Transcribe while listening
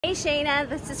Hey Shayna,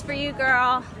 this is for you,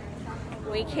 girl.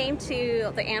 We came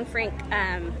to the Anne Frank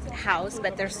house,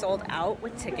 but they're sold out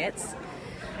with tickets.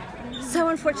 So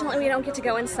unfortunately we don't get to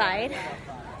go inside.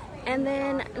 And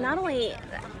then not only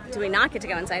do we not get to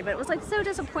go inside, but it was like so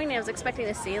disappointing. I was expecting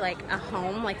to see like a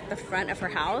home, like the front of her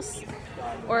house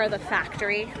or the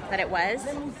factory that it was.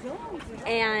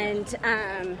 And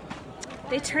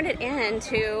they turned it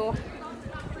into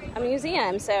a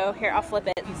museum. So here, I'll flip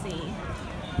it and see.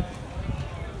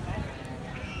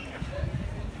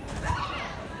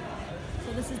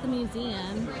 So this is the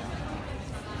museum.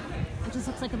 It just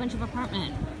looks like a bunch of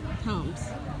apartment homes.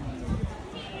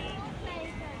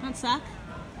 Don't suck.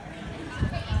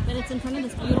 But it's in front of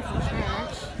this beautiful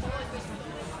church.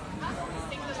 That's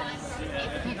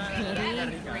pretty.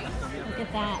 Look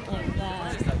at that, like the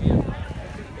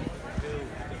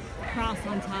cross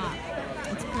on top.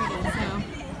 It's pretty, so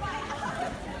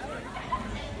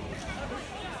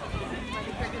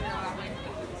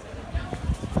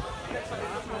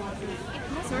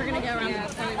we're gonna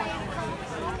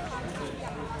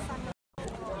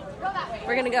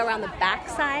go around the back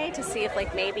side to see if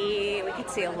like maybe we could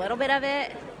see a little bit of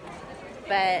it,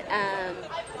 but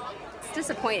it's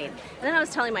disappointing. And then I was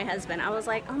telling my husband, I was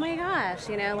like, oh my gosh,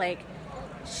 you know, like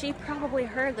she probably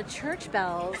heard the church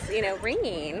bells, you know,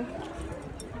 ringing,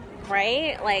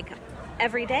 right? Like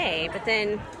every day. But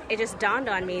then it just dawned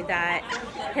on me that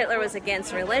Hitler was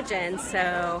against religion,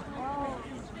 so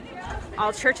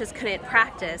all churches couldn't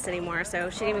practice anymore, so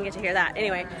she didn't even get to hear that.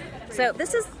 Anyway, so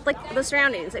this is like the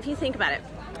surroundings. If you think about it,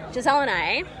 Giselle and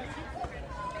I,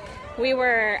 we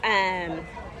were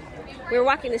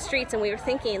walking the streets and we were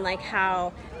thinking like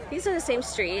how these are the same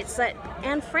streets that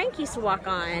Anne Frank used to walk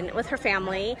on with her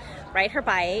family, ride her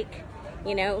bike.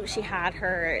 You know, she had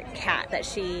her cat that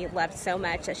she loved so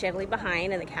much that she had to leave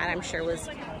behind, and the cat, I'm sure, was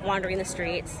wandering the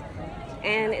streets.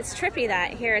 And it's trippy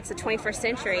that here it's the 21st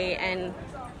century and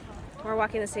we're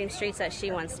walking the same streets that she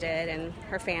once did, and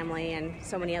her family, and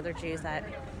so many other Jews that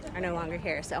are no longer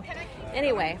here. So,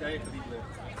 anyway.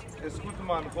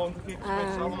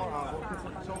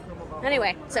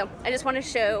 Anyway, so I just want to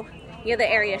show you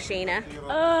the area, Shayna.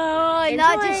 Oh, enjoy.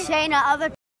 Not just Shayna,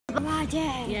 other people.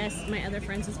 Yes, my other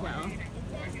friends as well.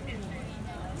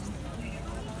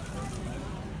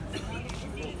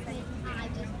 I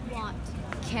just want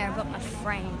to care about my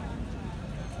friend.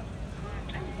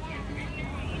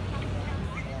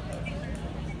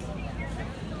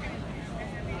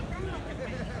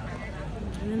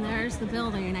 And then there's the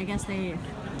building. I guess they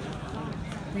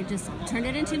just turned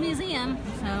it into a museum.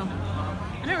 So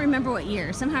I don't remember what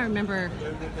year. Somehow I remember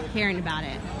hearing about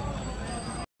it.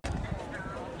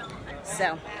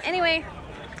 So anyway,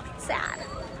 sad.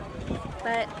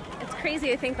 But it's crazy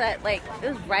to think that like it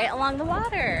was right along the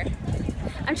water.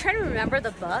 I'm trying to remember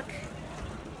the book,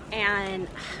 and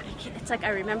it's like I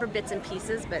remember bits and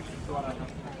pieces, but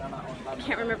I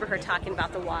can't remember her talking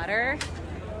about the water.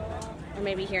 Or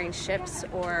maybe hearing ships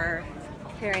or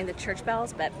hearing the church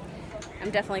bells, but I'm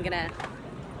definitely gonna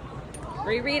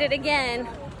reread it again.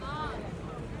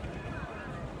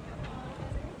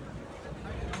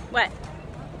 What?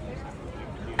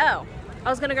 Oh, I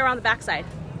was gonna go around the backside,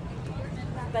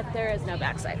 but there is no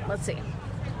backside. Let's see.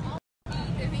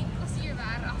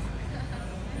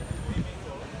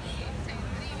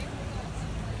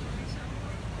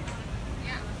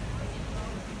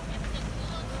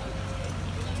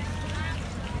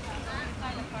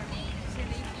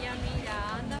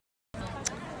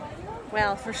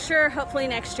 Well, for sure, hopefully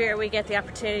next year we get the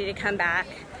opportunity to come back.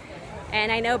 And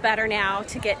I know better now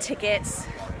to get tickets.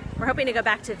 We're hoping to go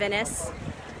back to Venice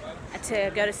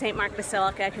to go to St. Mark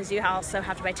Basilica, because you also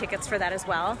have to buy tickets for that as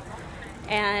well.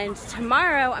 And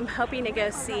tomorrow I'm hoping to go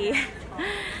see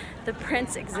the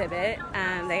Prince exhibit.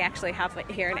 They actually have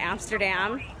it here in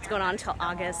Amsterdam. It's going on until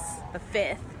August the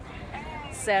 5th.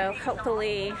 So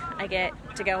hopefully I get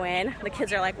to go in. The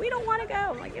kids are like, we don't want to go.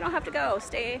 I'm like, you don't have to go.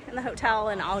 Stay in the hotel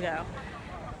and I'll go.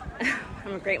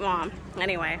 I'm a great mom.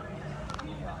 Anyway.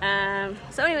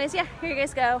 So anyways, yeah, here you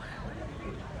guys go.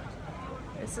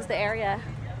 This is the area.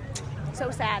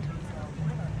 So sad.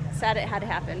 Sad it had to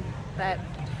happen. But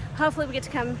hopefully we get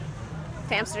to come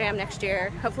to Amsterdam next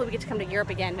year. Hopefully we get to come to Europe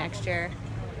again next year.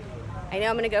 I know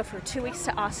I'm going to go for 2 weeks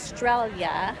to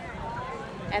Australia.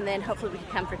 And then hopefully we can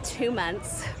come for 2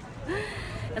 months,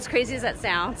 as crazy as that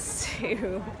sounds,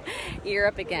 to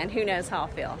Europe again. Who knows how I'll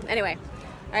feel. Anyway,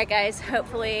 all right guys,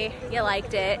 hopefully you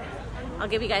liked it. I'll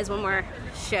give you guys one more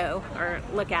show or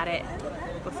look at it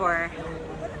before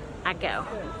I go.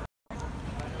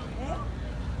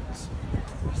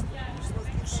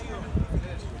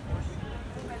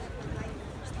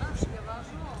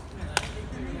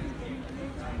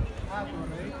 Hi,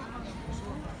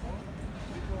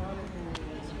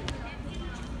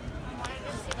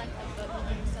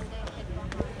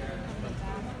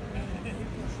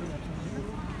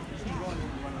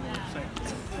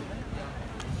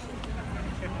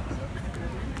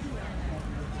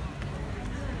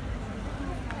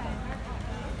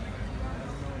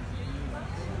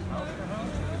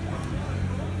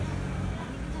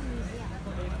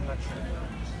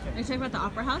 Are you talking about the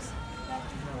Opera House?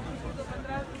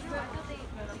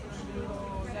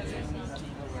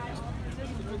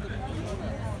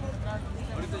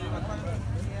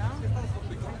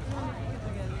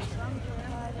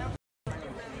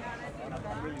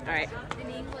 All right.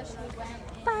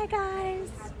 Bye, guys.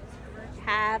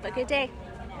 Have a good day.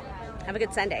 Have a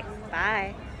good Sunday.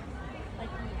 Bye.